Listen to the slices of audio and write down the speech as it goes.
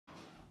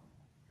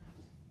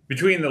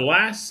between the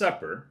Last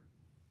Supper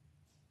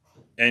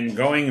and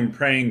going and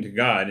praying to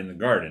God in the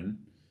garden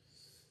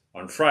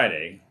on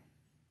Friday,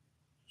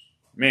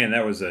 man,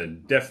 that was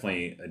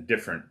definitely a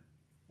different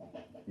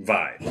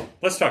vibe.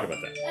 Let's talk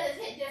about that. That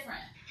is hit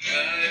different.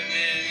 5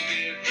 minutes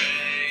with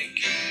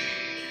Frankie.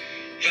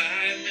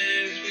 5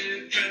 minutes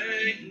with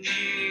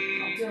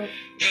Frankie. I'll do it.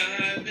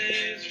 5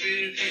 minutes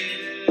with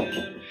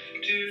him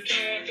to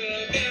talk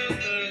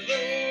about the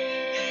Lord.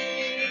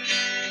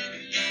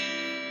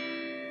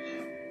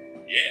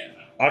 Yeah.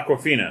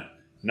 Aquafina,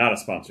 not a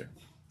sponsor.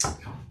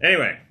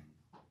 Anyway,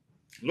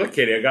 look,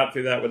 Katie, I got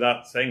through that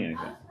without saying anything.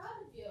 I'm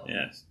proud of you.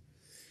 Yes.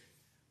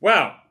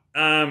 Well,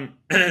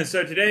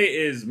 so today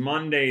is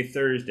Monday,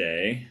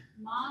 Thursday.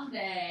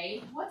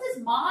 Monday. What does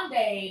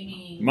Monday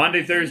mean?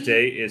 Monday,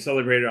 Thursday is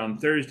celebrated on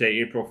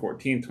Thursday, April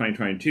 14th,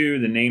 2022.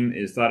 The name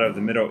is thought of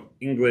the Middle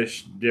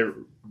English,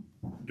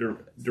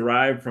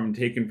 derived from,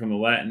 taken from the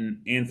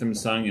Latin anthem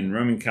sung in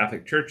Roman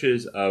Catholic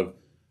churches of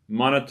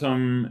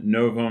Monatum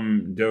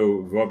Novum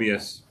Do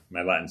Vobius.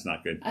 My Latin's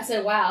not good. I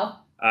said,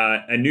 wow.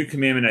 A new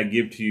commandment I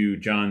give to you,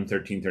 John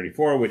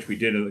 13:34, which we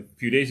did a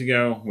few days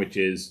ago, which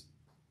is...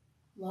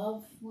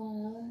 Love one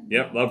another?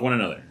 Yep, love one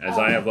another, as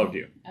I have loved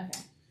you. Okay.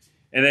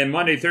 And then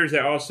Monday, Thursday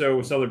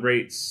also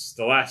celebrates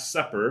the Last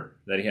Supper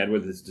that he had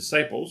with his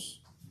disciples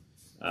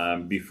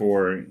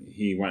before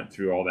he went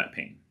through all that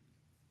pain.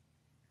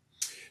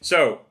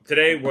 So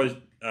today was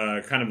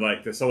kind of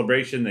like the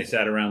celebration. They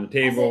sat around the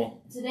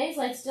table. Today's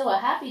like still a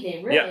happy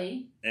day,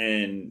 really. Yeah.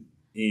 And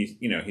he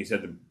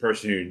said the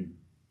person who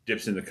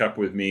dips in the cup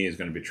with me is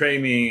going to betray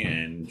me,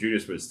 and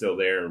Judas was still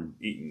there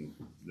eating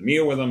the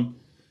meal with him.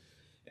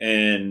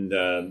 And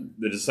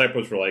the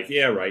disciples were like,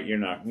 "Yeah, right. You're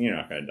not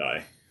going to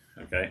die."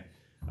 Okay.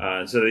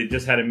 So they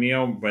just had a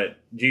meal, but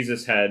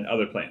Jesus had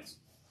other plans.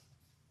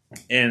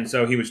 And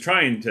so he was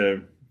trying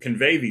to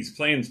convey these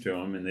plans to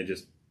them, and they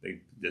just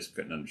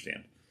couldn't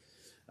understand.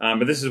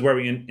 But this is where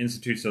we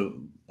institute the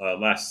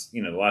Last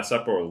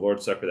Supper, or the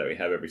Lord's Supper, that we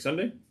have every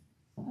Sunday.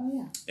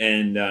 Oh, yeah.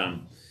 And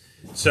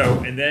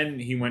and then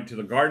he went to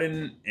the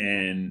garden,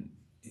 and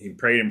he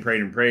prayed and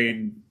prayed and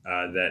prayed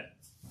that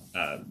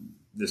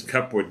this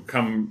cup would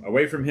come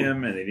away from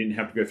him, and they didn't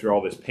have to go through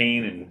all this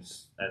pain and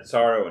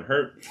sorrow and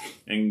hurt.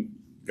 And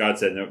God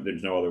said, no,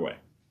 there's no other way.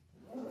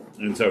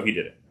 And so he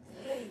did it.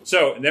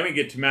 So then we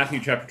get to Matthew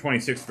chapter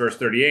 26, verse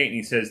 38, and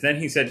he says, "Then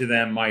he said to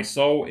them, my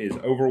soul is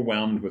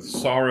overwhelmed with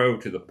sorrow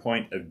to the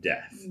point of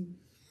death.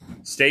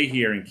 Stay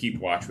here and keep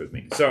watch with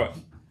me." So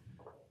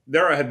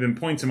there have been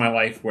points in my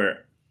life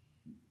where,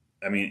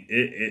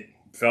 it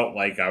felt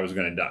like I was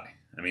going to die.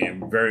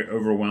 I'm very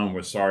overwhelmed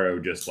with sorrow,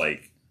 just a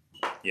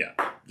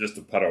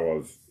puddle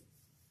of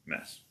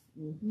mess.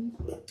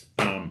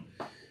 Mm-hmm.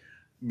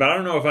 But I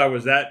don't know if I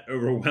was that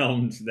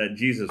overwhelmed that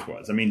Jesus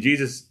was.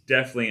 Jesus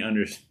definitely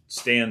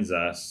understands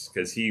us,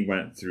 because he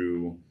went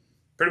through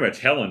pretty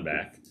much hell and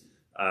back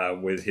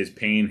with his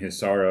pain, his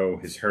sorrow,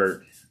 his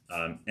hurt,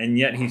 and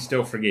yet he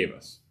still forgave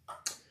us.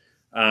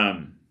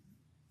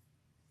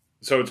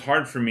 So it's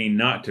hard for me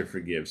not to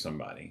forgive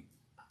somebody,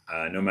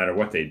 no matter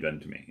what they've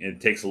done to me.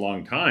 It takes a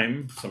long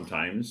time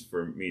sometimes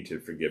for me to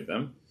forgive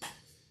them,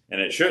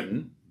 and it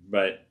shouldn't,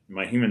 but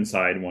my human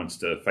side wants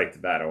to fight the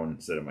battle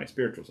instead of my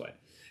spiritual side.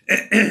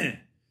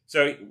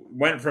 So he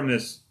went from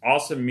this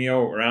awesome meal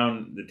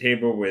around the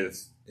table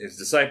with his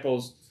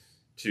disciples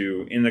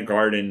to in the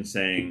garden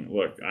saying,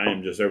 "Look, I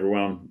am just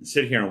overwhelmed.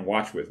 Sit here and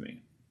watch with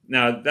me."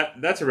 Now,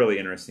 that's a really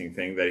interesting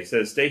thing that he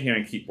says, "Stay here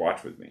and keep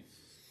watch with me."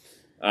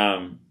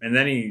 And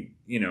then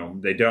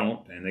they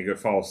don't, and they go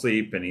fall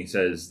asleep, and he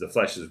says, "The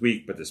flesh is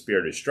weak, but the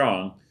spirit is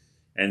strong."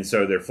 And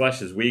so their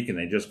flesh is weak, and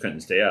they just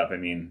couldn't stay up.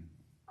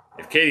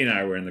 If Katie and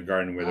I were in the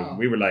garden with him,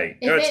 we were like,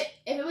 if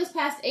it was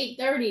past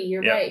 8:30,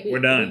 you're right. We're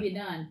done. We'd be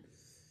done.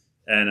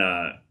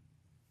 And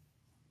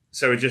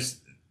so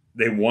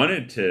they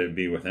wanted to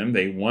be with him.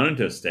 They wanted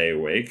to stay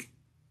awake.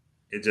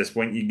 It just,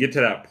 when you get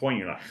to that point,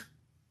 you're like,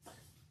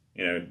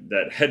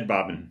 that head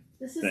bobbing.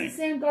 This is thing. the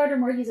same garden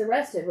where he's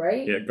arrested,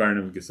 right? Yeah,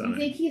 Garden of Gethsemane. I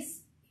think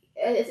it's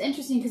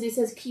interesting because he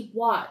says keep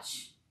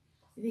watch.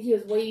 I think he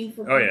was waiting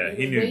for. Oh yeah,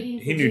 he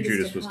knew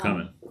Judas was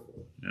coming.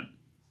 Yeah.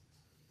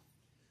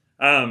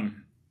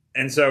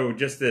 And so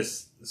just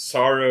this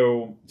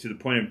sorrow to the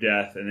point of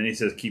death, and then he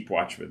says, "Keep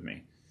watch with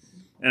me,"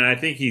 and I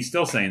think he's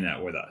still saying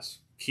that with us.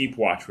 Keep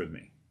watch with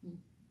me.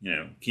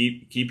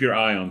 Keep your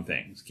eye on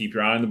things. Keep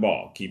your eye on the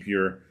ball. Keep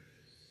your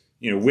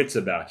wits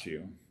about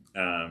you.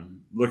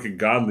 Look at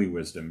godly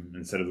wisdom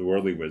instead of the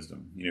worldly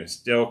wisdom.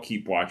 Still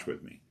keep watch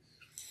with me.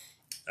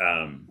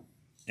 And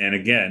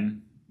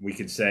again, we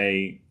could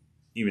say,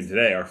 even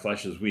today, our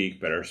flesh is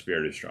weak, but our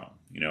spirit is strong.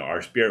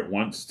 Our spirit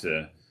wants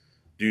to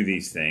do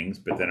these things,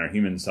 but then our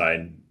human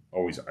side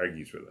always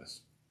argues with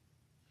us.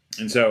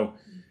 And so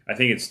I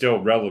think it's still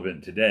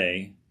relevant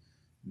today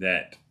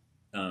that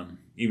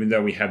even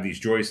though we have these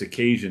joyous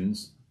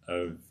occasions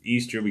of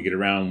Easter, we get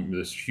around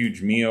this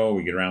huge meal,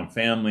 we get around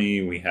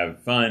family, we have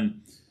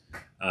fun,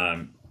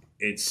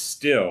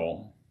 it's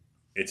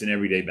an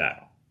everyday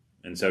battle.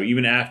 And so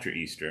even after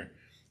Easter,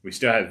 we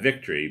still have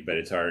victory, but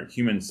it's our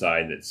human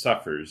side that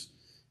suffers,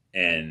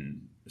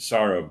 and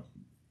sorrow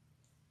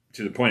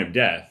to the point of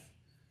death,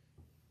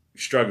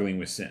 struggling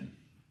with sin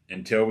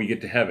until we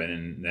get to heaven,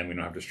 and then we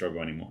don't have to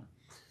struggle anymore.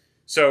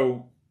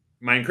 So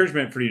my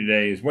encouragement for you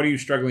today is, what are you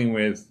struggling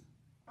with?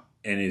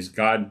 And is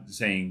God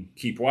saying,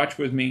 keep watch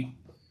with me,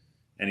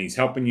 and he's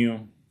helping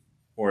you,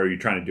 or are you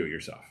trying to do it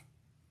yourself?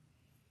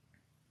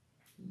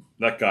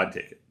 Let God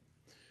take it.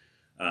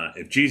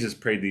 If Jesus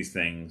prayed these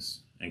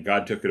things and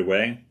God took it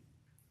away,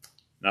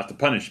 not the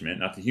punishment,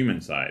 not the human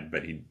side,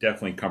 but he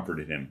definitely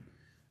comforted him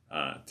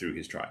through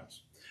his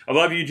trials. I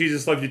love you.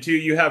 Jesus loves you too.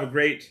 You have a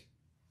great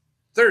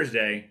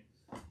Thursday.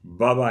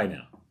 Bye-bye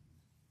now.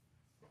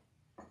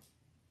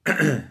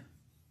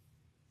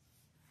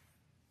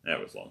 That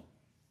was long.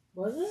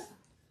 Was it?